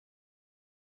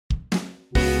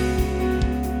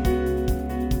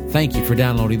Thank you for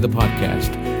downloading the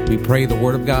podcast. We pray the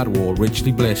Word of God will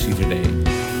richly bless you today.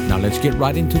 Now let's get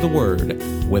right into the Word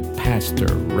with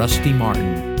Pastor Rusty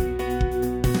Martin.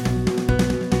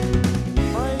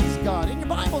 Praise God. In your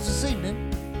Bibles this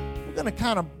evening, we're going to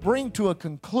kind of bring to a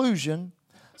conclusion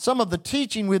some of the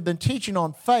teaching we've been teaching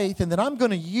on faith, and that I'm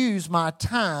going to use my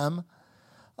time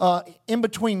in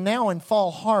between now and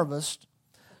fall harvest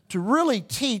to really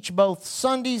teach both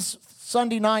Sunday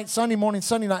morning,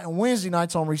 Sunday night, and Wednesday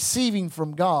nights on receiving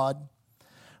from God.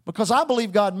 Because I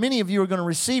believe many of you are going to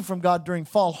receive from God during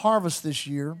fall harvest this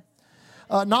year.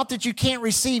 Not that you can't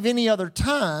receive any other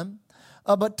time,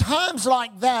 but times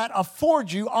like that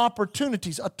afford you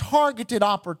opportunities, a targeted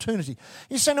opportunity.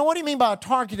 You say, now what do you mean by a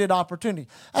targeted opportunity?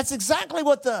 That's exactly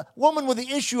what the woman with the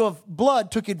issue of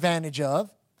blood took advantage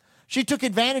of. She took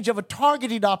advantage of a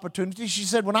targeted opportunity. She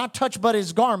said, when I touch but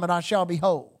his garment, I shall be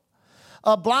whole.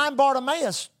 Blind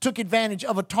Bartimaeus took advantage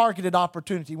of a targeted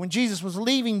opportunity. When Jesus was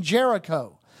leaving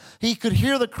Jericho, he could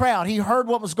hear the crowd. He heard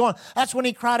what was going on. That's when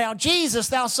he cried out, Jesus,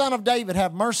 thou son of David,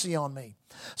 have mercy on me.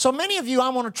 So many of you, I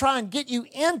want to try and get you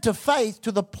into faith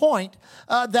to the point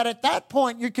that at that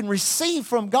point you can receive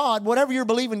from God whatever you're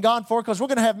believing God for, because we're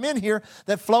going to have men here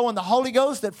that flow in the Holy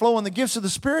Ghost, that flow in the gifts of the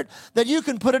Spirit, that you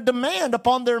can put a demand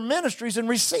upon their ministries and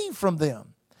receive from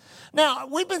them. Now,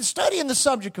 we've been studying the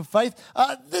subject of faith.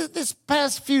 This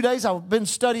past few days, I've been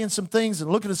studying some things and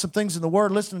looking at some things in the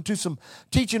Word, listening to some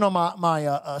teaching on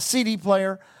my CD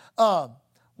player.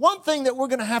 One thing that we're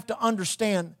going to have to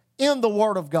understand in the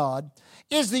Word of God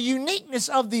is the uniqueness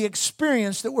of the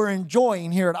experience that we're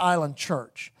enjoying here at Island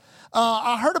Church.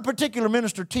 I heard a particular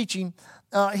minister teaching.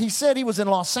 He said he was in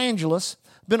Los Angeles,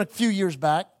 been a few years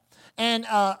back. And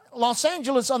Los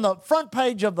Angeles, on the front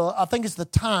page of I think it's the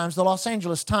Times, the Los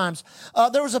Angeles Times,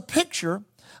 there was a picture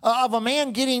of a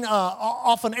man getting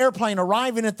off an airplane,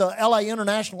 arriving at the LA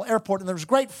International Airport, and there was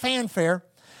great fanfare.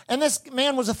 And this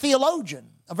man was a theologian,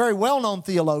 a very well-known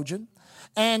theologian.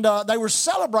 And they were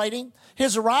celebrating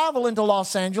his arrival into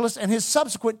Los Angeles and his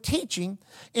subsequent teaching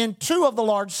in two of the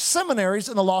large seminaries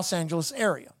in the Los Angeles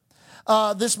area.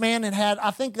 This man had,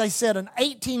 I think they said, an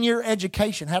 18-year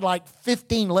education, had like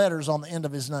 15 letters on the end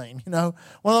of his name, one of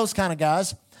those kind of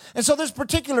guys. And so this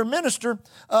particular minister,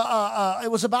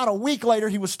 it was about a week later,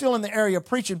 he was still in the area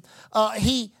preaching,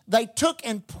 they took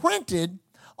and printed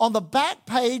on the back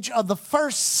page of the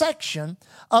first section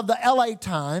of the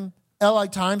LA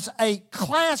Times, a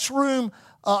classroom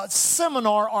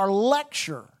seminar or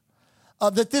lecture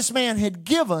that this man had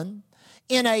given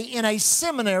in a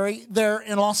seminary there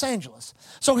in Los Angeles.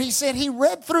 So he said he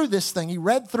read through this thing. He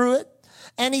read through it,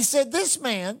 and he said this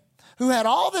man who had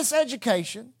all this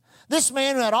education, this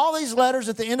man who had all these letters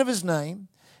at the end of his name,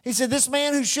 he said this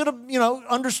man who should have,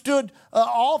 understood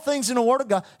all things in the Word of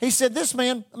God, he said this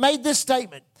man made this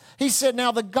statement. He said,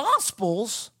 now the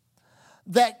Gospels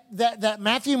that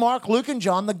Matthew, Mark, Luke, and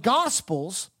John, the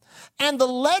Gospels and the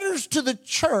letters to the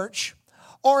church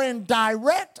are in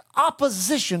direct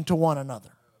opposition to one another.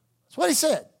 That's what he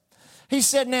said. He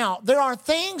said, now, there are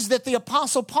things that the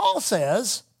Apostle Paul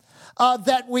says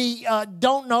that we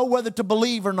don't know whether to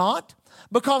believe or not,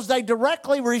 because they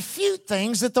directly refute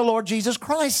things that the Lord Jesus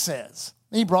Christ says.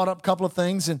 He brought up a couple of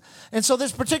things, and so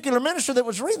this particular minister that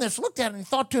was reading this looked at it and he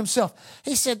thought to himself,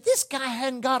 he said, this guy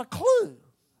hadn't got a clue.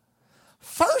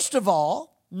 First of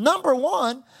all, number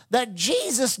one, that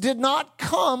Jesus did not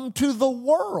come to the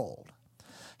world.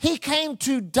 He came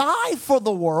to die for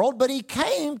the world, but he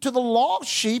came to the lost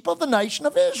sheep of the nation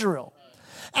of Israel.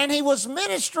 And he was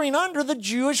ministering under the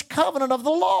Jewish covenant of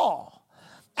the law.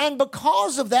 And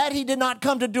because of that, he did not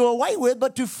come to do away with,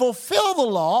 but to fulfill the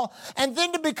law, and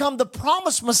then to become the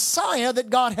promised Messiah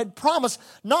that God had promised,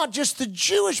 not just the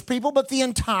Jewish people, but the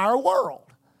entire world.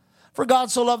 For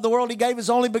God so loved the world, he gave his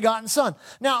only begotten Son.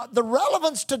 Now, the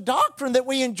relevance to doctrine that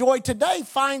we enjoy today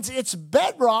finds its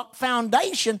bedrock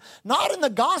foundation not in the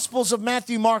Gospels of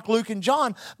Matthew, Mark, Luke, and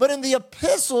John, but in the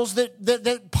epistles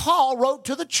that Paul wrote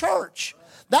to the church.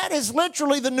 That is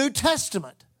literally the New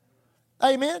Testament.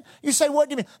 Amen? You say, what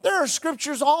do you mean? There are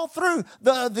scriptures all through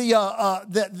the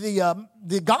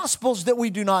Gospels that we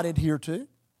do not adhere to.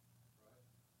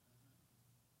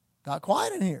 Got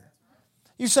quiet in here.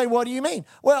 You say, what do you mean?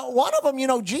 Well, one of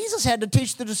them, Jesus had to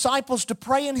teach the disciples to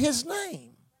pray in his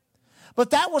name.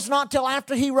 But that was not till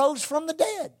after he rose from the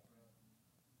dead.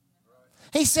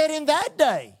 He said in that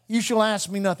day, you shall ask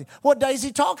me nothing. What day is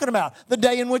he talking about? The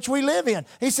day in which we live in.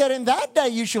 He said, in that day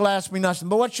you shall ask me nothing.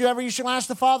 But whatsoever you shall ask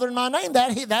the Father in my name,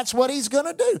 that's what he's going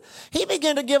to do. He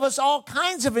began to give us all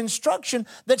kinds of instruction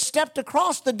that stepped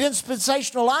across the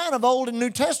dispensational line of Old and New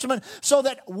Testament so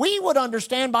that we would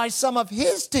understand by some of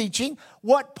his teaching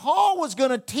what Paul was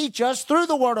going to teach us through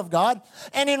the Word of God.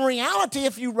 And in reality,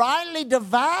 if you rightly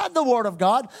divide the Word of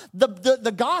God,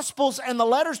 the Gospels and the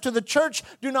letters to the church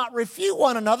do not refute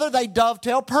one another. They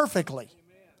dovetail perfectly.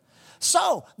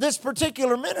 So, this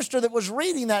particular minister that was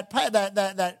reading that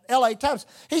L.A. Times,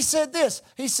 he said this.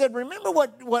 He said, remember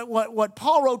what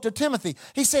Paul wrote to Timothy.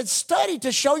 He said, study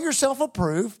to show yourself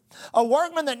approved, a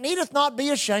workman that needeth not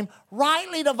be ashamed,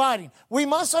 rightly dividing. We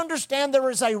must understand there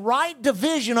is a right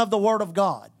division of the Word of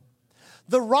God.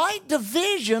 The right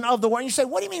division of the Word. You say,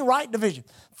 what do you mean right division?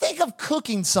 Think of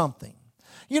cooking something.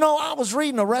 You know, I was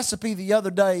reading a recipe the other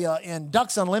day in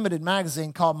Ducks Unlimited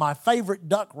magazine called My Favorite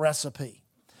Duck Recipe.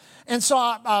 And so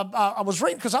I was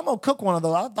reading, because I'm going to cook one of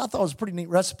those. I thought it was a pretty neat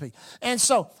recipe. And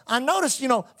so I noticed,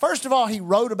 first of all, he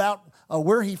wrote about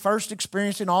where he first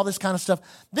experienced it and all this kind of stuff.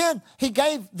 Then he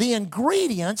gave the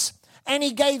ingredients, and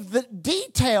he gave the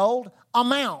detailed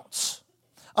amounts.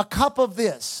 A cup of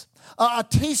this, a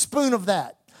teaspoon of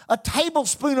that, a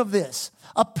tablespoon of this,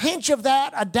 a pinch of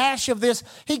that, a dash of this.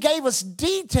 He gave us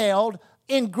detailed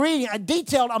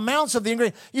amounts of the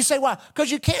ingredient. You say, why? Because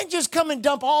you can't just come and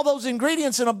dump all those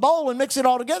ingredients in a bowl and mix it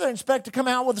all together and expect to come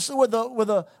out with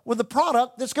a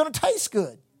product that's going to taste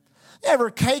good.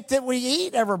 Every cake that we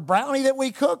eat, every brownie that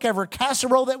we cook, every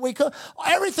casserole that we cook,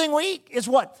 everything we eat is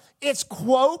what? It's,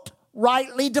 quote,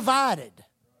 rightly divided.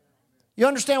 You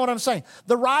understand what I'm saying?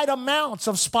 The right amounts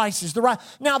of spices.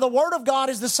 Now, the Word of God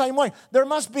is the same way. There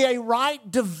must be a right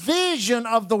division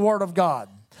of the Word of God.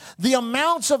 The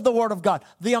amounts of the Word of God.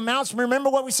 The amounts,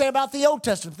 remember what we say about the Old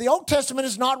Testament. The Old Testament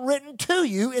is not written to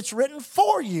you, it's written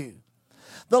for you.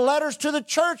 The letters to the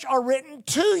church are written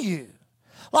to you.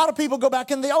 A lot of people go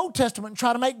back in the Old Testament and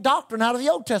try to make doctrine out of the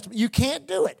Old Testament. You can't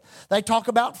do it. They talk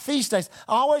about feast days.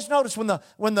 I always notice when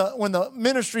the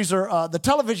ministries are, the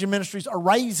television ministries are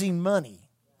raising money.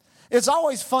 It's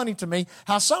always funny to me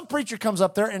how some preacher comes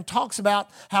up there and talks about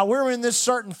how we're in this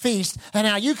certain feast and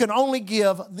how you can only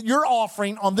give your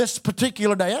offering on this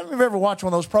particular day. I don't know if you've ever watched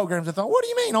one of those programs and thought, what do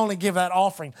you mean only give that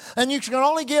offering? And you can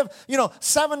only give,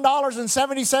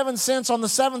 $7.77 on the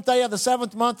seventh day of the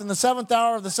seventh month and the seventh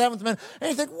hour of the seventh minute. And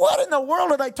you think, what in the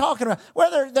world are they talking about?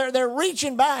 Well, they're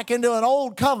reaching back into an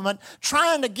old covenant,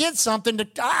 trying to get something to,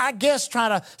 I guess, try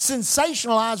to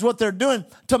sensationalize what they're doing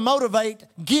to motivate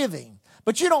giving.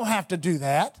 But you don't have to do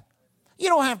that. You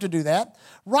don't have to do that.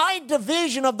 Right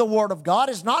division of the Word of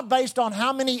God is not based on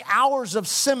how many hours of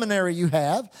seminary you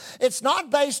have. It's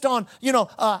not based on,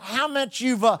 how much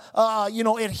you've,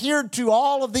 adhered to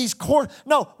all of these core.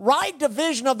 No, right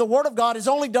division of the Word of God is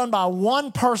only done by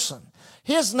one person.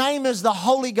 His name is the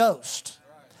Holy Ghost.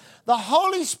 The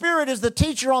Holy Spirit is the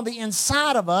teacher on the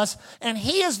inside of us, and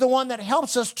He is the one that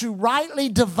helps us to rightly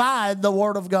divide the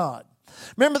Word of God.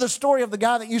 Remember the story of the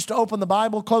guy that used to open the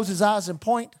Bible, close his eyes and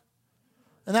point?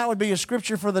 And that would be a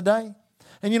scripture for the day.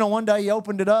 And one day he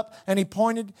opened it up and he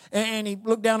pointed and he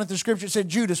looked down at the scripture and said,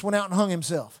 Judas went out and hung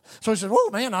himself. So he said, oh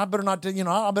man, I better not,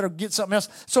 I better get something else.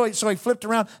 So he flipped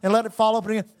around and let it fall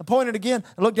open again, and pointed again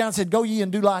and looked down and said, go ye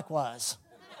and do likewise.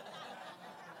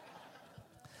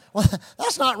 Well,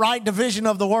 that's not right division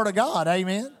of the Word of God,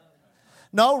 amen?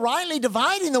 No, rightly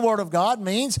dividing the Word of God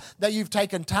means that you've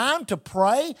taken time to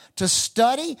pray, to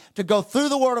study, to go through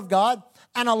the Word of God,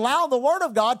 and allow the Word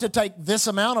of God to take this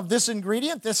amount of this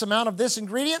ingredient, this amount of this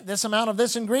ingredient, this amount of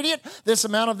this ingredient, this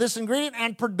amount of this ingredient,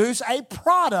 and produce a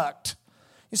product.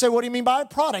 You say, what do you mean by a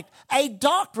product? A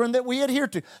doctrine that we adhere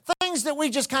to. Things that we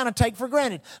just kind of take for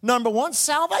granted. Number one,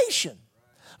 salvation.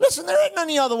 Listen, there isn't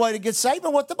any other way to get saved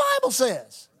than what the Bible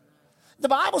says. The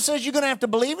Bible says you're going to have to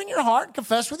believe in your heart and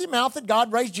confess with your mouth that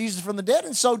God raised Jesus from the dead,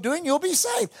 and so doing you'll be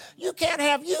saved. You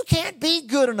can't be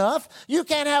good enough. You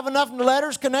can't have enough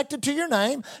letters connected to your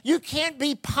name. You can't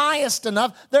be pious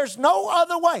enough. There's no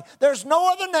other way. There's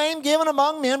no other name given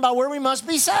among men by where we must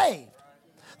be saved.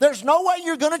 There's no way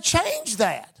you're going to change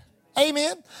that.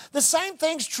 Amen. The same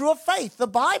thing's true of faith. The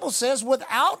Bible says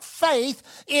without faith,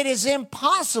 it is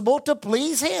impossible to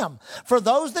please Him. For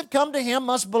those that come to Him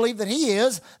must believe that He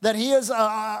is, and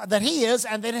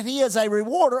that He is a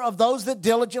rewarder of those that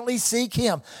diligently seek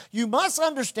Him. You must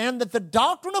understand that the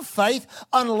doctrine of faith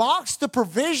unlocks the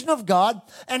provision of God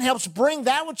and helps bring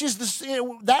that which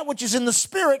is in the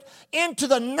spirit into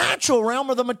the natural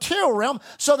realm or the material realm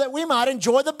so that we might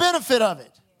enjoy the benefit of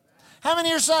it. How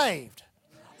many are saved?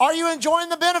 Are you enjoying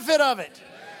the benefit of it?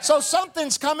 So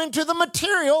something's coming to the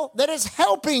material that is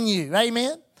helping you.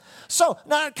 Amen. So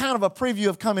now kind of a preview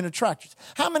of coming attractions.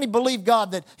 How many believe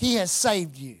God that He has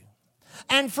saved you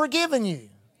and forgiven you?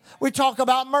 We talk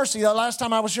about mercy. The last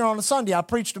time I was here on a Sunday, I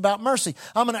preached about mercy.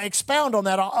 I'm going to expound on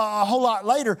that a whole lot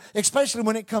later, especially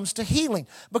when it comes to healing.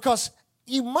 Because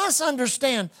you must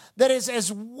understand that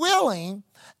as willing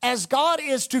as God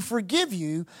is to forgive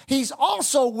you, He's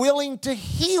also willing to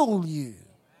heal you.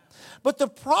 But the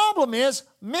problem is,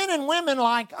 men and women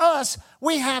like us,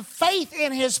 we have faith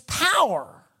in His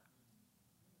power,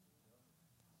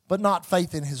 but not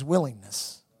faith in His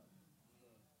willingness.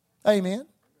 Amen.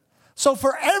 So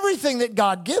for everything that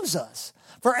God gives us,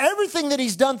 for everything that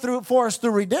He's done for us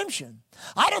through redemption,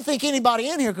 I don't think anybody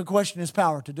in here could question His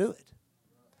power to do it.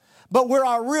 But where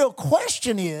our real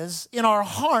question is, in our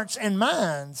hearts and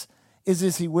minds,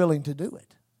 is He willing to do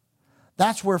it?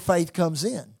 That's where faith comes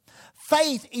in.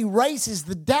 Faith erases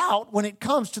the doubt when it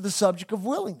comes to the subject of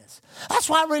willingness. That's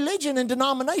why religion and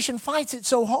denomination fights it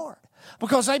so hard.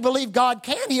 Because they believe God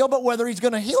can heal, but whether He's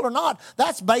going to heal or not,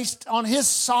 that's based on His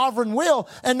sovereign will,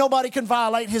 and nobody can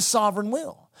violate His sovereign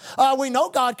will. We know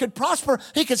God could prosper.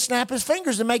 He could snap His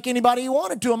fingers and make anybody He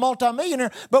wanted to a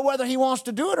multimillionaire, but whether He wants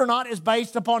to do it or not is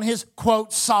based upon His,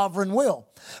 quote, sovereign will.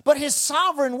 But His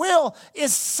sovereign will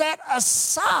is set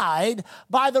aside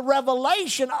by the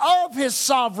revelation of His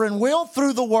sovereign will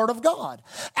through the Word of God.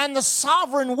 And the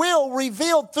sovereign will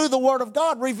revealed through the Word of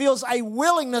God reveals a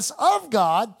willingness of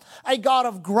God, a God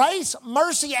of grace,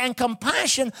 mercy, and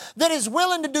compassion that is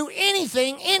willing to do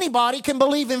anything anybody can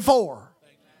believe Him for.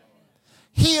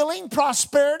 Healing,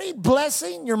 prosperity,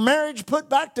 blessing, your marriage put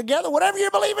back together, whatever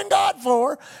you believe in God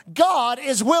for, God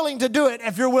is willing to do it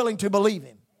if you're willing to believe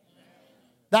Him.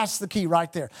 That's the key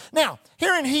right there. Now,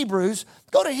 here in Hebrews,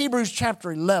 go to Hebrews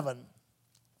chapter 11.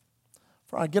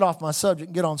 Before I get off my subject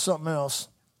and get on something else.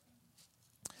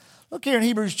 Look here in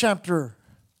Hebrews chapter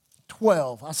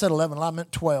 12. I said 11, I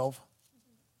meant 12.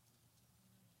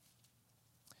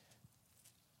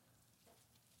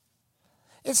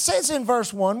 It says in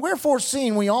verse 1, "Wherefore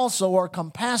seeing we also are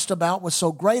compassed about with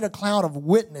so great a cloud of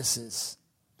witnesses,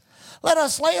 let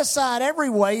us lay aside every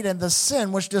weight and the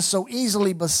sin which does so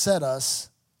easily beset us.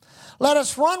 Let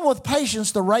us run with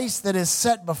patience the race that is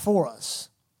set before us.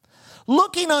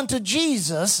 Looking unto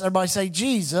Jesus," everybody say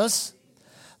Jesus,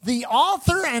 "the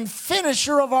author and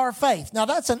finisher of our faith." Now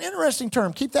that's an interesting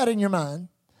term. Keep that in your mind.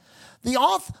 The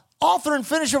author and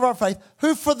finisher of our faith,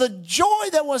 who for the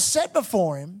joy that was set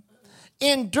before Him,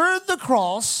 endured the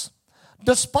cross,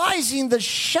 despising the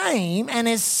shame, and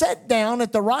is set down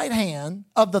at the right hand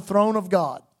of the throne of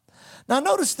God. Now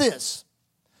notice this.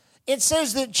 It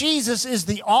says that Jesus is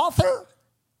the author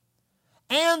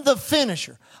and the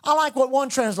finisher. I like what one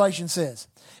translation says.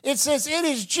 It says it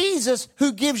is Jesus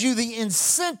who gives you the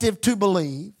incentive to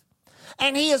believe,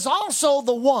 and He is also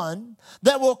the one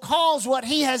that will cause what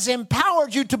He has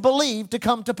empowered you to believe to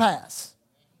come to pass.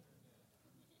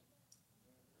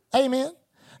 Amen.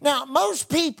 Now, most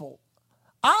people,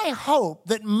 I hope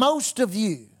that most of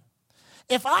you,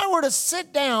 if I were to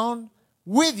sit down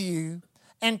with you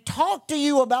and talk to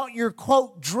you about your,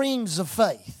 quote, dreams of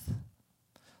faith,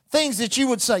 things that you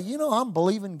would say, you know, I'm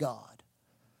believing God.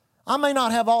 I may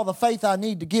not have all the faith I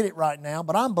need to get it right now,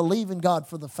 but I'm believing God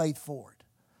for the faith for it.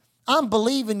 I'm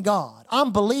believing God.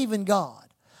 I'm believing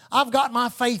God. I've got my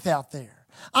faith out there.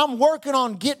 I'm working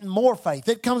on getting more faith.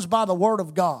 It comes by the Word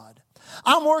of God.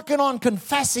 I'm working on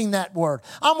confessing that Word.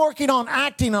 I'm working on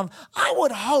acting on. I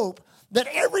would hope that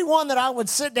everyone that I would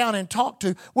sit down and talk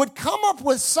to would come up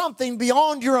with something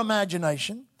beyond your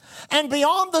imagination and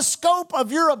beyond the scope of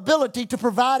your ability to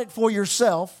provide it for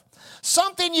yourself,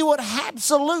 something you would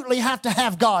absolutely have to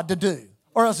have God to do,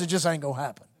 or else it just ain't going to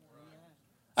happen.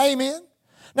 Amen?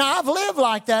 Now, I've lived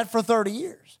like that for 30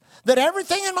 years, that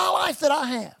everything in my life that I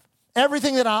have,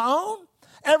 everything that I own,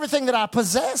 everything that I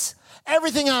possess,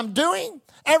 everything I'm doing,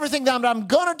 everything that I'm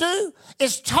going to do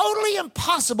is totally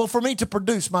impossible for me to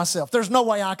produce myself. There's no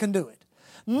way I can do it.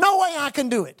 No way I can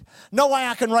do it. No way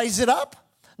I can raise it up.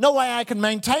 No way I can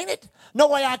maintain it. No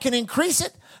way I can increase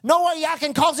it. No way I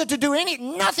can cause it to do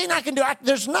nothing I can do.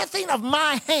 There's nothing of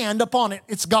my hand upon it.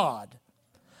 It's God.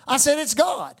 I said it's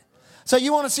God. So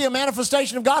you want to see a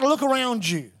manifestation of God? Look around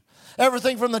you.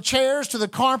 Everything from the chairs to the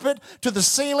carpet to the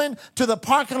ceiling to the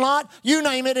parking lot, you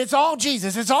name it, it's all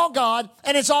Jesus, it's all God,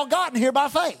 and it's all gotten here by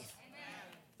faith.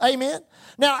 Amen.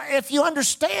 Now, if you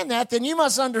understand that, then you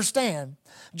must understand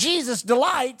Jesus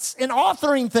delights in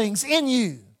authoring things in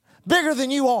you, bigger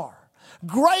than you are,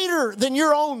 greater than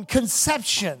your own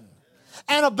conception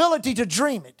and ability to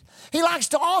dream it. He likes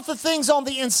to author things on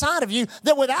the inside of you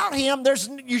that without Him,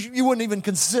 you wouldn't even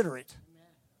consider it.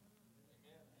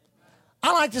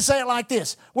 I like to say it like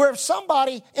this, where if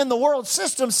somebody in the world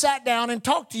system sat down and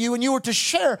talked to you and you were to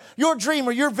share your dream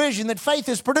or your vision that faith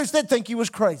has produced, they'd think you was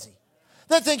crazy.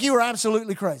 They'd think you were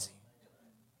absolutely crazy.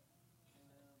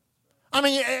 I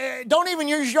mean, don't even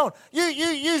use your own. You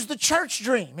use the church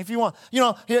dream if you want.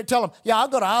 Here, tell them, yeah, I'll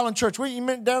go to Island Church. You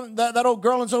mean down that old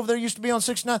Girland's over there used to be on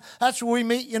 69. That's where we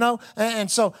meet, And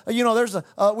so, there's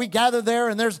we gather there,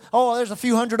 and there's a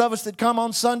few hundred of us that come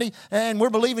on Sunday, and we're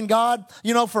believing God, for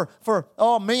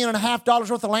 $1.5 million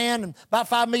worth of land and about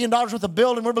 $5 million worth of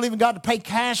building. We're believing God to pay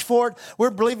cash for it.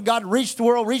 We're believing God to reach the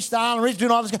world, reach the island,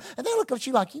 doing all this. And they look at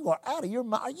you like you are out of your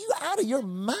mind. Are you out of your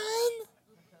mind?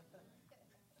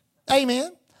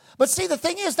 Amen. But see, the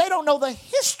thing is, they don't know the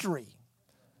history.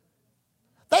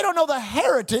 They don't know the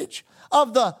heritage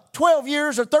of the 12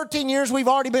 years or 13 years we've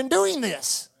already been doing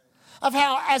this. Of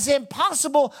how, as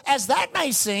impossible as that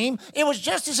may seem, it was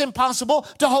just as impossible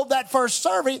to hold that first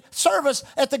service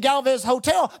at the Galvez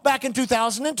Hotel back in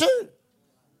 2002.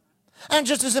 And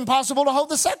just as impossible to hold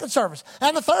the second service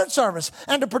and the third service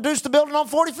and to produce the building on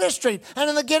 45th Street and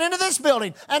then to get into this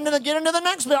building and then to get into the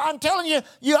next building. I'm telling you,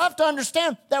 you have to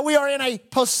understand that we are in a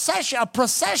procession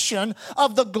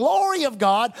of the glory of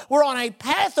God. We're on a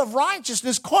path of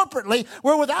righteousness corporately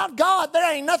where without God,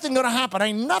 there ain't nothing going to happen.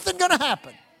 Ain't nothing going to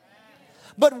happen.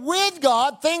 But with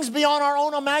God, things beyond our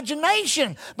own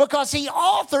imagination, because He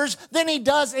authors, then He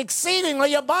does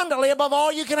exceedingly abundantly above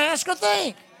all you can ask or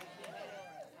think.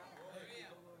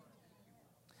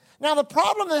 Now, the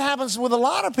problem that happens with a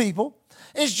lot of people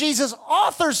is Jesus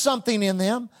authors something in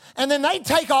them, and then they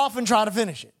take off and try to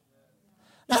finish it.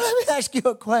 Now, let me ask you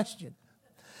a question.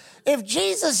 If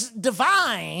Jesus,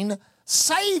 divine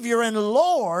Savior and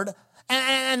Lord,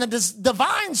 and the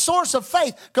divine source of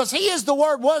faith, because He is the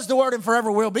Word, was the Word, and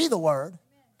forever will be the Word,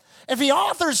 if He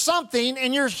authors something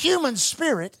in your human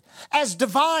spirit as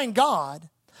divine God,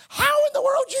 how in the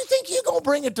world do you think you're going to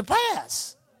bring it to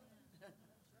pass?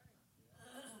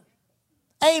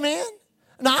 Amen.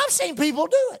 Now, I've seen people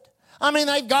do it. I mean,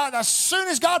 as soon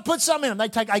as God puts something in them,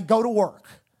 I go to work.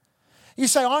 You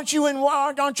say, aren't you going to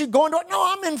it? No,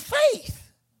 I'm in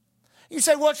faith. You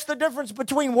say, what's the difference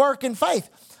between work and faith?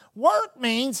 Work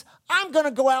means I'm going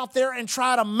to go out there and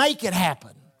try to make it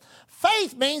happen.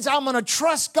 Faith means I'm going to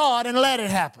trust God and let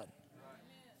it happen.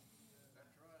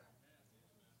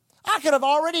 I could have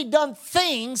already done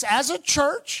things as a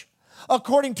church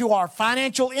according to our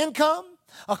financial income,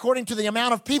 according to the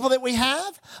amount of people that we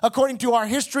have, according to our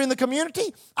history in the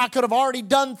community. I could have already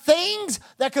done things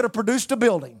that could have produced a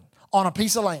building on a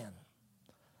piece of land.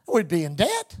 We'd be in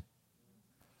debt.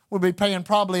 We'd be paying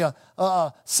probably a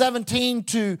 $17,000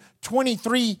 to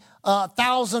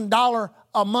 $23,000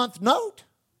 a month note.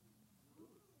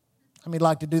 How many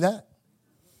like to do that?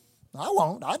 I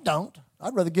won't. I don't.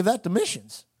 I'd rather give that to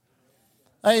missions.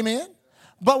 Amen.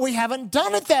 But we haven't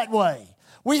done it that way.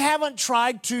 We haven't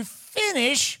tried to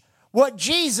finish what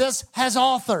Jesus has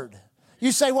authored.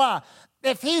 You say, why?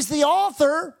 If He's the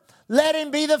author, let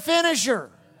Him be the finisher.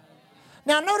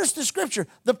 Now, notice the scripture.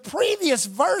 The previous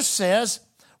verse says,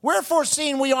 wherefore,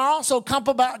 seeing we are also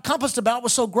compassed about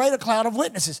with so great a cloud of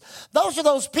witnesses. Those are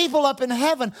those people up in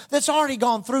heaven that's already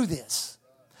gone through this.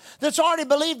 That's already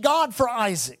believed God for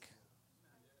Isaac.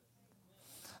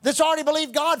 That's already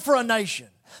believed God for a nation.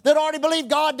 That already believed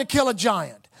God to kill a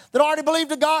giant. That already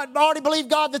believed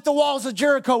God that the walls of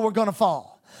Jericho were going to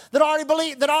fall. That already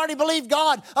believed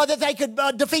God that they could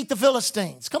defeat the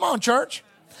Philistines. Come on, church.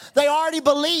 They already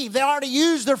believed. They already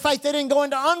used their faith. They didn't go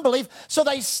into unbelief. So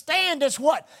they stand as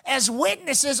what? As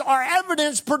witnesses or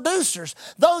evidence producers.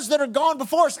 Those that are gone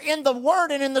before us in the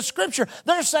Word and in the Scripture.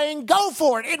 They're saying, go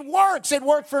for it. It works. It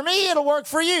worked for me. It'll work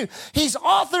for you. He's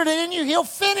authored it in you. He'll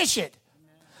finish it.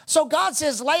 So God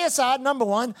says, lay aside, number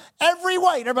one, every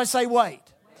weight. Everybody say weight.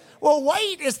 Well,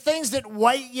 weight is things that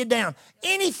weight you down.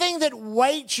 Anything that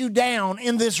weights you down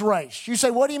in this race. You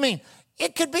say, what do you mean?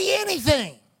 It could be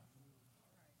anything.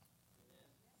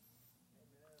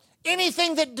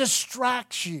 Anything that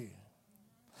distracts you.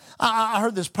 I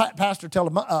heard this pastor tell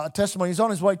a testimony. He's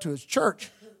on his way to his church.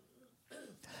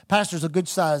 Pastor's a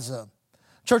good-sized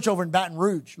church over in Baton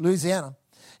Rouge, Louisiana.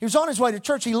 He was on his way to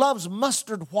church. He loves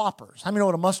mustard whoppers. How many know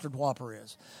what a mustard whopper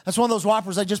is? That's one of those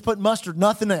whoppers, they just put mustard,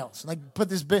 nothing else. And they put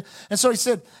this big. And so he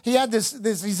said, he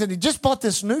said he just bought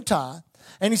this new tie.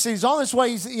 And he said he's on his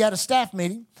way. He had a staff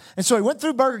meeting. And so he went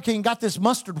through Burger King, got this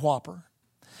mustard whopper.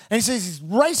 And he says he's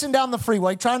racing down the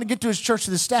freeway, trying to get to his church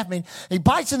to this staff meeting. He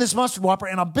bites in this mustard whopper,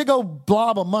 and a big old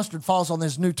blob of mustard falls on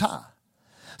this new tie.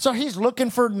 So he's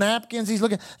looking for napkins. He's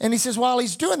looking, and he says while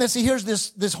he's doing this, he hears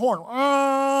this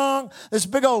horn, this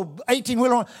big old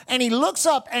 18-wheeler horn, and he looks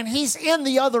up, and he's in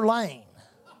the other lane.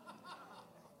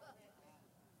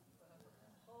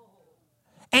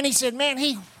 And he said, man,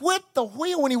 he whipped the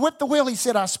wheel. When he whipped the wheel, he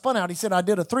said, I spun out. He said, I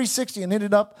did a 360 and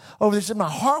ended up over there. He said, my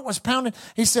heart was pounding.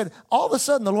 He said, all of a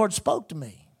sudden the Lord spoke to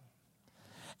me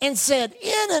and said,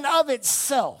 in and of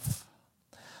itself,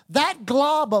 that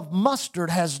glob of mustard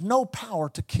has no power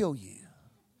to kill you.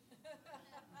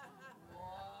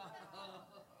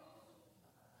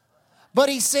 But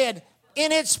he said,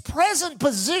 in its present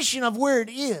position of where it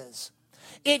is,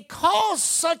 it caused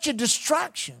such a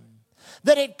distraction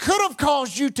that it could have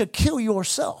caused you to kill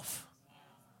yourself.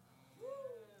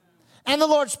 And the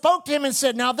Lord spoke to him and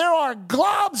said, now there are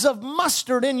globs of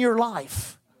mustard in your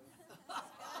life.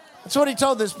 That's what he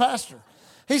told this pastor.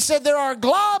 He said there are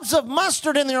globs of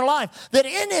mustard in their life that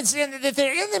that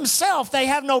they're in themselves, they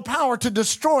have no power to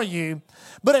destroy you.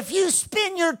 But if you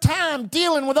spend your time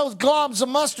dealing with those globs of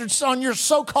mustard on your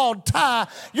so-called tie,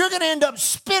 you're going to end up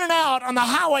spinning out on the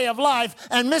highway of life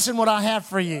and missing what I have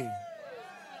for you.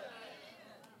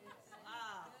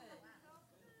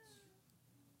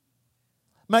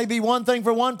 Maybe one thing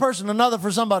for one person, another for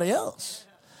somebody else.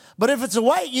 But if it's a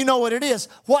weight, you know what it is.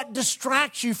 What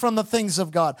distracts you from the things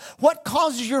of God? What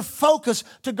causes your focus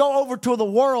to go over to the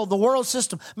world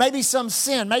system? Maybe some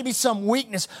sin, maybe some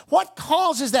weakness. What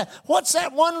causes that? What's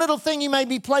that one little thing you may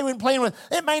be playing with?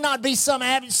 It may not be some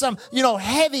heavy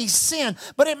sin,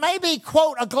 but it may be,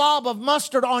 quote, a glob of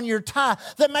mustard on your tie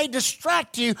that may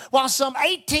distract you while some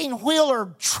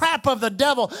 18-wheeler trap of the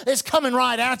devil is coming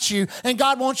right at you, and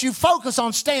God wants you focused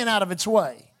on staying out of its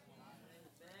way.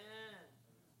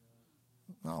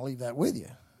 I'll leave that with you.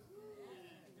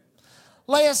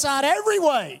 Lay aside every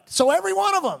weight. So every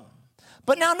one of them.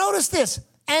 But now notice this.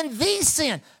 And the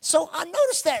sin. So I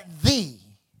noticed that the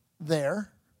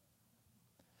there.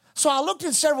 So I looked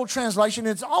in several translations.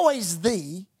 It's always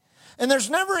the. And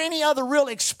there's never any other real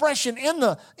expression in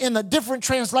the different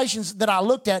translations that I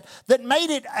looked at that made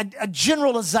it a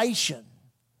generalization.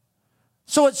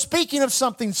 So it's speaking of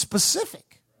something specific.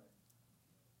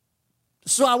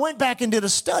 So I went back and did a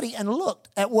study and looked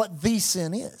at what the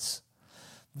sin is.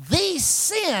 The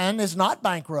sin is not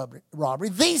bank robbery.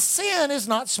 The sin is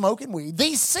not smoking weed.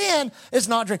 The sin is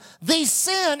not drink. The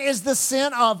sin is the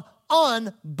sin of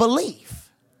unbelief.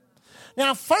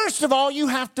 Now, first of all, you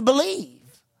have to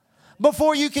believe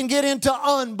before you can get into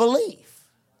unbelief.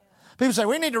 People say,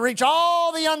 we need to reach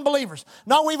all the unbelievers.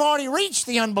 No, we've already reached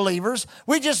the unbelievers.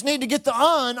 We just need to get the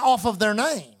un off of their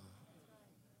name.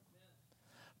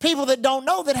 People that don't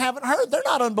know, that haven't heard, they're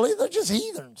not unbelievers. They're just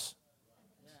heathens.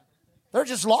 They're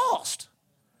just lost.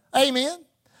 Amen.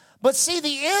 But see,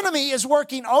 the enemy is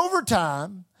working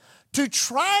overtime to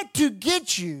try to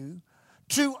get you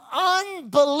to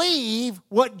unbelieve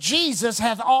what Jesus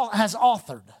has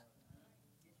authored.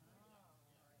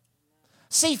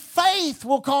 See, faith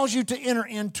will cause you to enter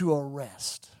into a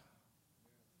rest.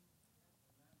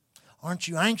 Aren't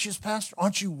you anxious, Pastor?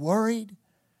 Aren't you worried?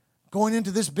 Going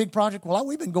into this big project? Well,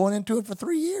 we've been going into it for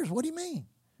 3 years. What do you mean?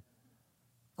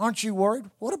 Aren't you worried?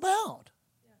 What about?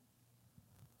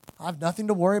 I have nothing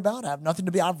to worry about. I have nothing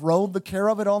to be. I've rolled the care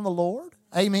of it on the Lord.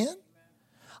 Amen.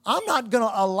 I'm not going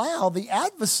to allow the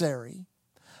adversary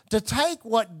to take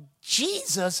what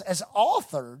Jesus has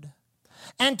authored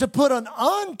and to put an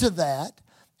unto that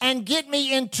and get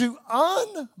me into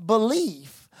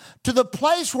unbelief to the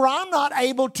place where I'm not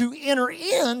able to enter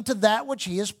into that which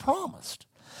he has promised.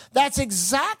 That's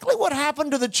exactly what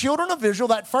happened to the children of Israel,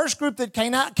 that first group that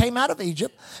came out of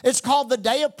Egypt. It's called the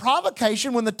day of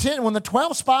provocation, when the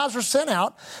 12 spies were sent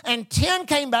out, and 10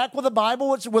 came back with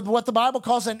with what the Bible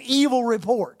calls an evil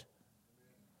report.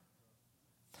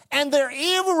 And their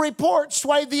evil report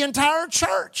swayed the entire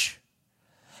church.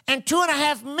 And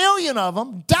 2.5 million of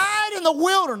them died in the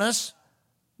wilderness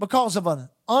because of an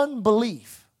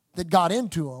unbelief that got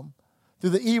into them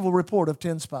through the evil report of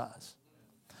 10 spies.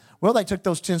 Well, they took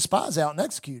those 10 spies out and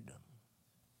executed them.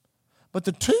 But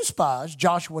the 2 spies,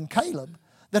 Joshua and Caleb,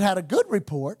 that had a good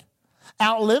report,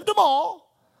 outlived them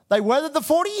all. They weathered the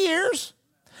 40 years,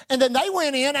 and then they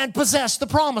went in and possessed the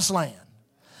promised land.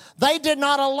 They did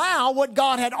not allow what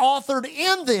God had authored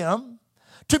in them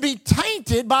to be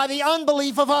tainted by the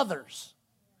unbelief of others.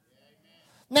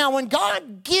 Now, when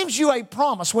God gives you a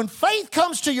promise, when faith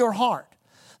comes to your heart,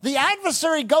 the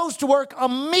adversary goes to work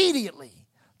immediately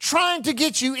trying to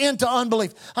get you into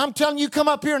unbelief. I'm telling you, come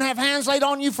up here and have hands laid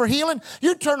on you for healing.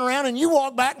 You turn around and you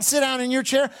walk back and sit down in your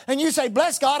chair and you say,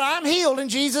 bless God, I'm healed in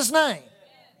Jesus' name.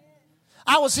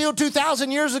 I was healed 2,000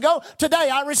 years ago. Today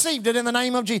I received it in the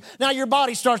name of Jesus. Now your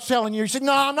body starts telling you, you say,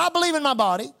 no, I'm not believing my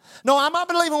body. No, I'm not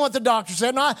believing what the doctor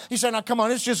said. No, you say, now come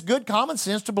on, it's just good common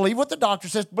sense to believe what the doctor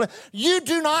says. You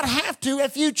do not have to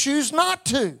if you choose not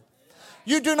to.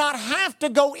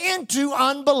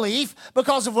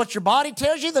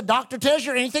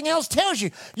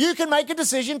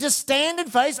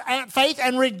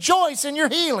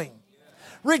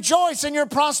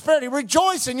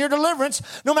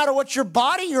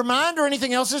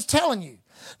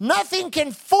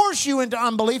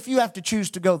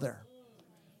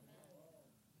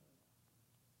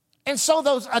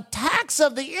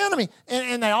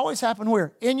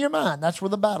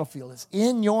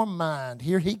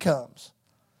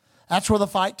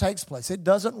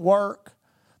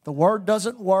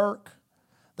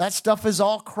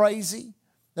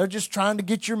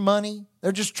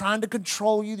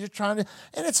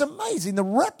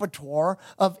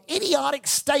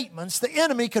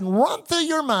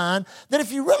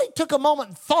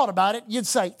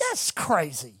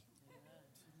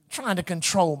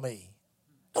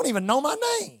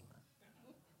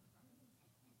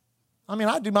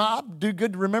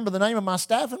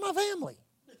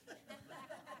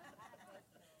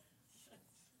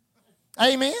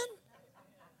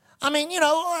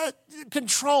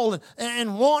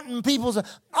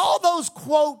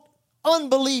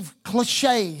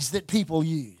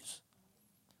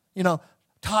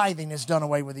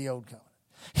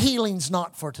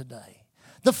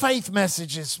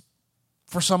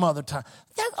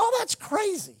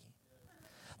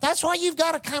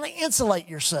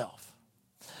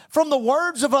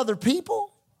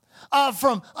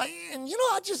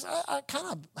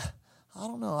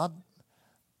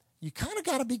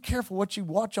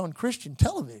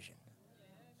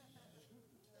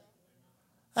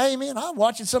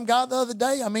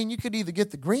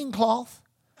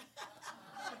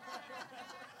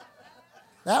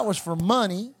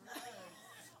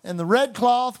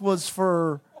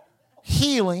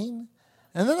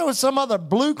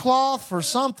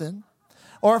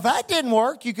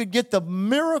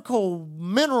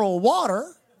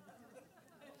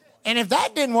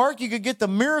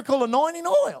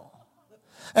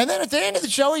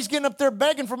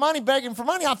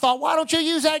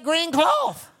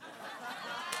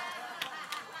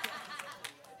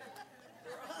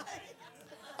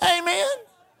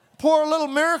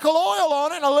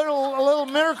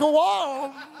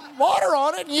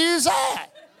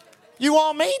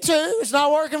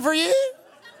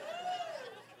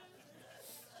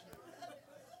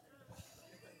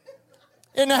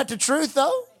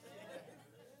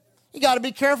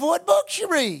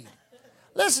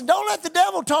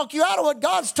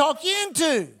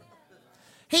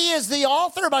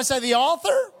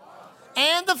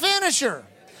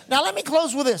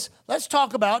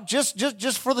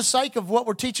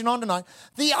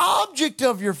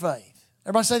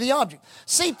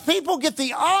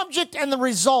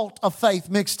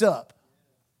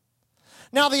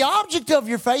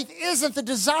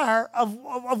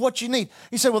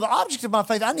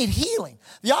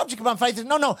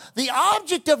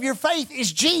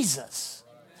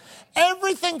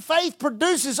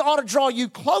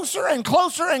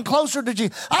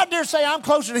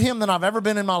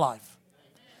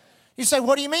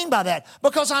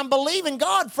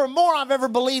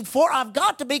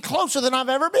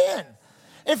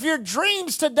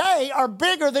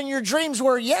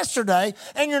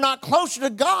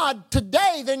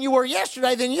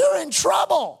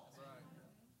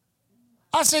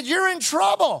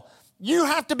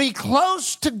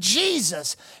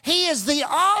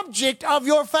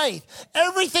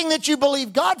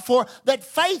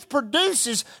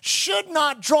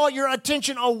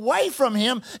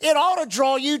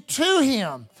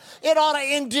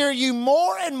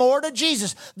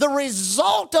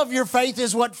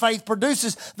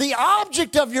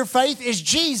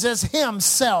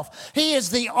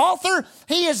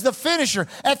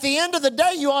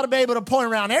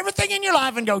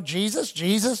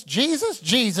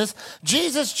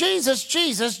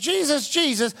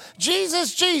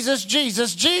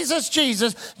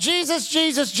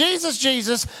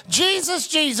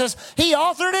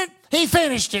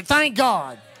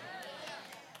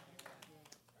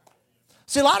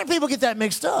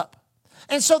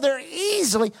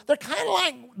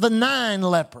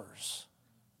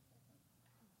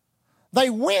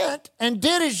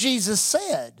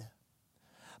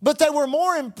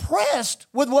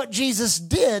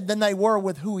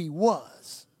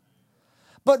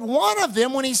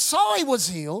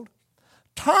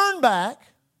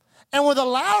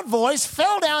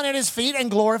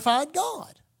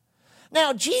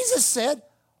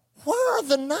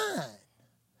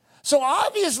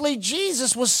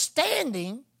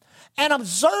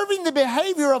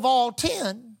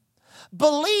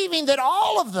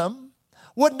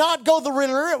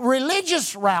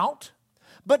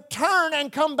 but turn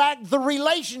and come back the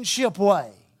relationship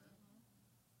way.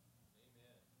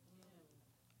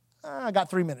 I got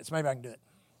 3 minutes. Maybe I can do it.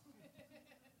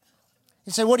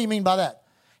 You say, what do you mean by that?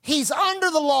 He's under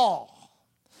the law.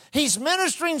 He's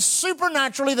ministering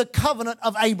supernaturally the covenant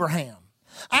of Abraham.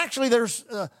 Actually, there's,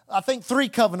 I think, 3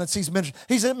 covenants he's ministering.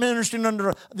 He's ministering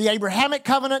under the Abrahamic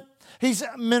covenant. He's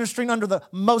ministering under the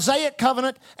Mosaic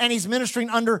covenant. And he's ministering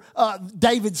under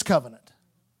David's covenant.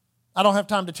 I don't have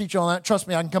time to teach you on that. Trust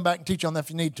me, I can come back and teach you on that if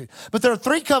you need to. But there are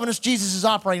 3 covenants Jesus is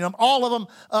operating on. All of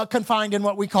them confined in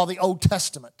what we call the Old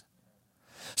Testament.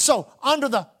 So, under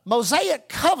the Mosaic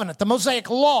covenant, the Mosaic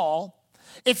law,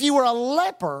 if you were a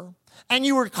leper and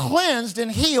you were cleansed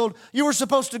and healed, you were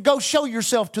supposed to go show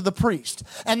yourself to the priest.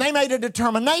 And they made a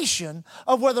determination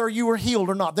of whether you were healed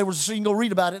or not. So you can go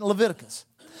read about it in Leviticus.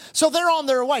 So they're on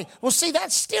their way. Well, see,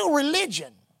 that's still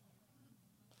religion.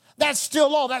 That's still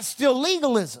law. That's still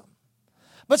legalism.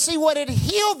 But see, what had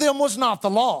healed them was not the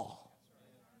law.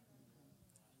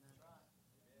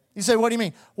 You say, what do you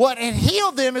mean? What had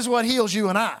healed them is what heals you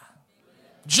and I.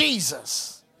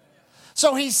 Jesus.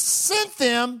 So he sent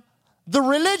them the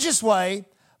religious way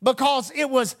because it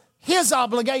was his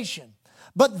obligation.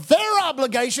 But their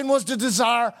obligation was to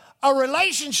desire a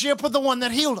relationship with the one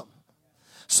that healed them.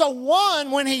 So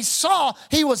one, when he saw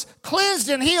he was cleansed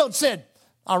and healed, said,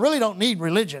 I really don't need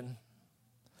religion.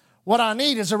 What I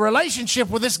need is a relationship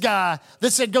with this guy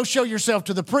that said, go show yourself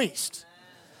to the priest.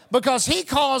 Because he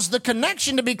caused the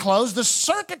connection to be closed, the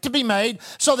circuit to be made,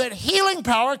 so that healing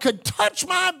power could touch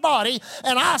my body,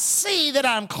 and I see that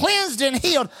I'm cleansed and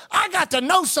healed. I got to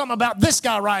know something about this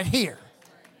guy right here.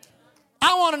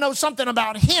 I want to know something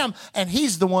about him, and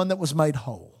he's the one that was made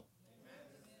whole.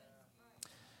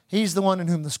 He's the one in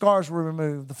whom the scars were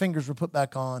removed, the fingers were put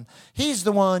back on. He's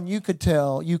the one you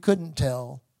couldn't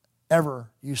tell,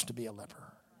 ever used to be a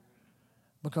leper,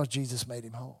 because Jesus made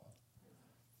him whole.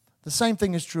 The same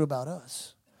thing is true about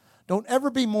us. Don't ever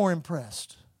be more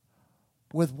impressed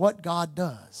with what God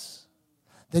does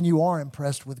than you are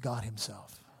impressed with God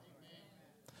himself.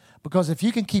 Because if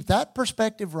you can keep that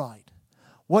perspective right,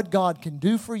 what God can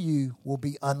do for you will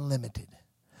be unlimited.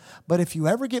 But if you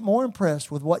ever get more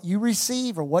impressed with what you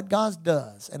receive or what God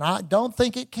does, and I don't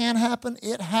think it can happen,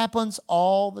 it happens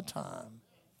all the time.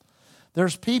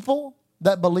 There's people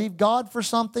that believe God for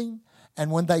something,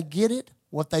 and when they get it,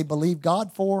 what they believe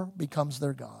God for becomes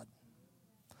their God.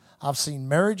 I've seen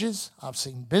marriages, I've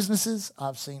seen businesses,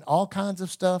 I've seen all kinds of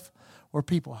stuff where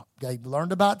people, they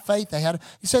learned about faith. You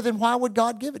say, then why would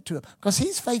God give it to them? Because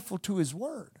he's faithful to his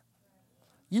word.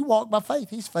 You walk by faith,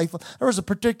 he's faithful. There was a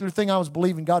particular thing I was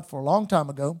believing God for a long time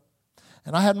ago,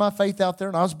 and I had my faith out there,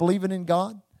 and I was believing in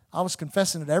God. I was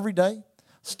confessing it every day,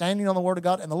 standing on the word of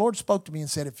God, and the Lord spoke to me and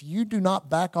said, if you do not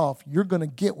back off, you're going to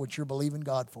get what you're believing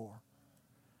God for.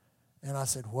 And I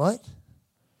said, what?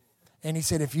 And he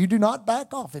said, if you do not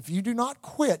back off, if you do not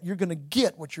quit, you're going to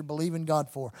get what you're believing God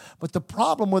for. But the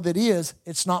problem with it is,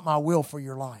 it's not my will for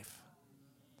your life.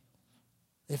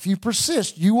 If you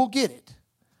persist, you will get it.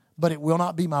 But it will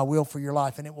not be my will for your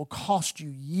life. And it will cost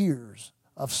you years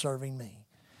of serving me.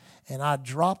 And I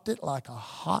dropped it like a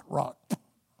hot rock.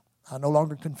 I no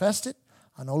longer confessed it.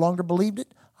 I no longer believed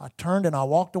it. I turned and I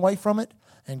walked away from it.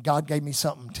 And God gave me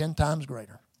something 10 times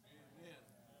greater.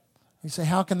 You say,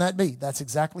 how can that be? That's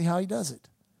exactly how he does it.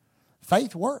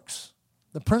 Faith works.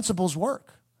 The principles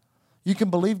work. You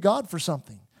can believe God for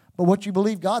something. But what you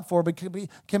believe God for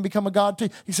can become a God too.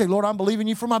 You say, Lord, I'm believing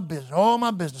you for my business. Oh,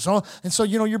 my business. Oh, and so,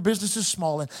 your business is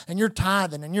small and you're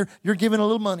tithing and you're giving a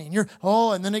little money and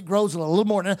and then it grows a little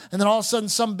more. And then all of a sudden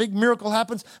some big miracle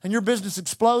happens and your business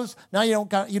explodes. Now you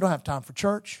don't have time for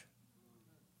church.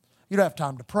 You don't have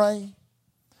time to pray.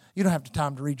 You don't have the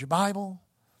time to read your Bible.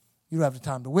 You don't have the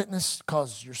time to witness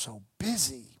because you're so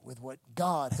busy with what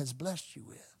God has blessed you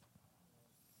with.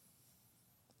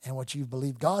 And what you've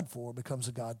believed God for becomes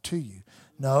a God to you.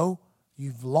 No,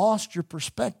 you've lost your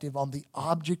perspective on the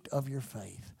object of your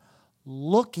faith.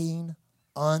 Looking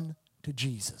unto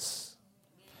Jesus.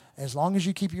 As long as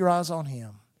you keep your eyes on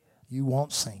him, you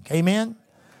won't sink. Amen?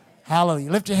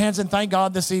 Hallelujah. Lift your hands and thank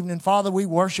God this evening. Father, we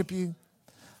worship you.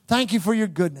 Thank you for your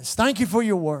goodness. Thank you for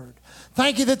your word.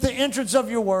 Thank you that the entrance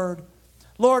of your word,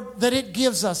 Lord, that it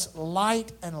gives us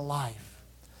light and life.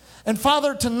 And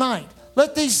Father, tonight,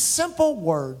 let these simple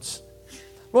words,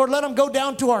 Lord, let them go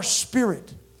down to our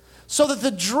spirit so that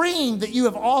the dream that you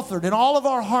have authored in all of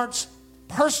our hearts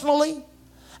personally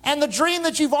and the dream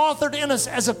that you've authored in us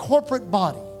as a corporate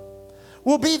body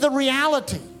will be the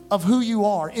reality of who you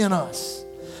are in us.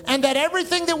 And that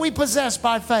everything that we possess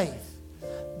by faith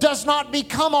does not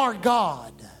become our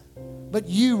God, but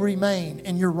you remain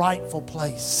in your rightful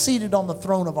place, seated on the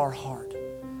throne of our heart.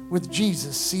 with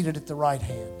Jesus seated at the right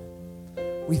hand.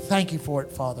 We thank you for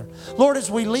it, Father. Lord, as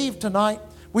we leave tonight,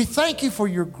 we thank you for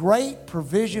your great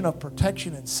provision of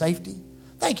protection and safety.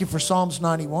 Thank you for Psalms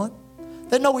 91,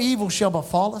 that no evil shall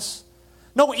befall us,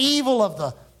 no evil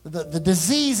of the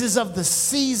diseases of the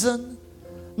season,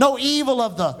 no evil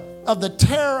of the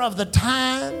terror of the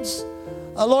times.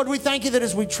 Lord, we thank you that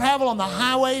as we travel on the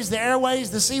highways, the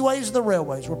airways, the seaways, the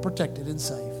railways, we're protected and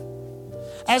safe.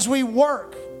 As we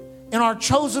work in our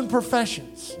chosen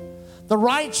professions, the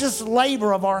righteous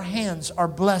labor of our hands are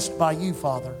blessed by you,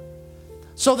 Father,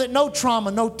 so that no trauma,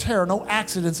 no terror, no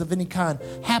accidents of any kind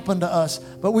happen to us,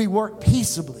 but we work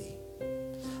peaceably.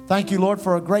 Thank you, Lord,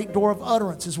 for a great door of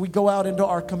utterance as we go out into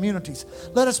our communities.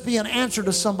 Let us be an answer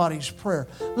to somebody's prayer.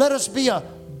 Let us be a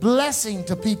blessing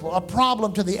to people, a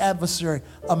problem to the adversary,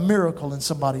 a miracle in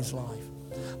somebody's life.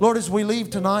 Lord, as we leave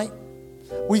tonight,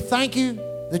 we thank you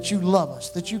that you love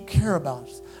us, that you care about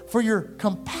us, for your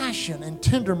compassion and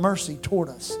tender mercy toward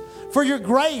us, for your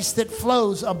grace that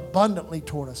flows abundantly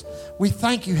toward us. We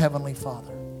thank you, Heavenly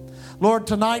Father. Lord,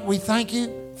 tonight we thank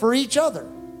you for each other.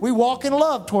 We walk in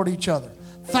love toward each other,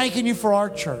 thanking you for our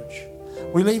church.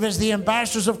 We leave as the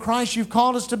ambassadors of Christ you've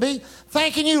called us to be,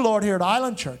 thanking you, Lord, here at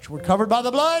Island Church. We're covered by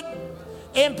the blood,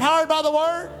 empowered by the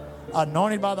word,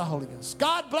 anointed by the Holy Ghost.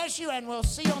 God bless you, and we'll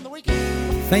see you on the weekend.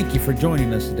 Thank you for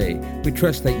joining us today. We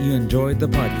trust that you enjoyed the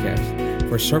podcast.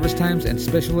 For service times and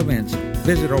special events,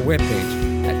 visit our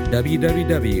webpage at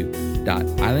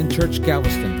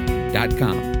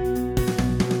www.islandchurchgalveston.com.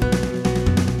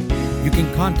 You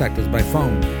can contact us by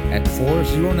phone at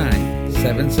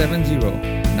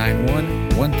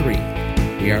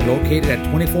 409-770-9113. We are located at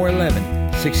 2411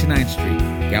 69th Street,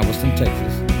 Galveston,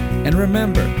 Texas. And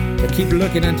remember to keep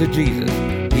looking unto Jesus.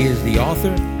 He is the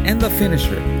author and the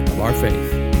finisher of our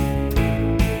faith.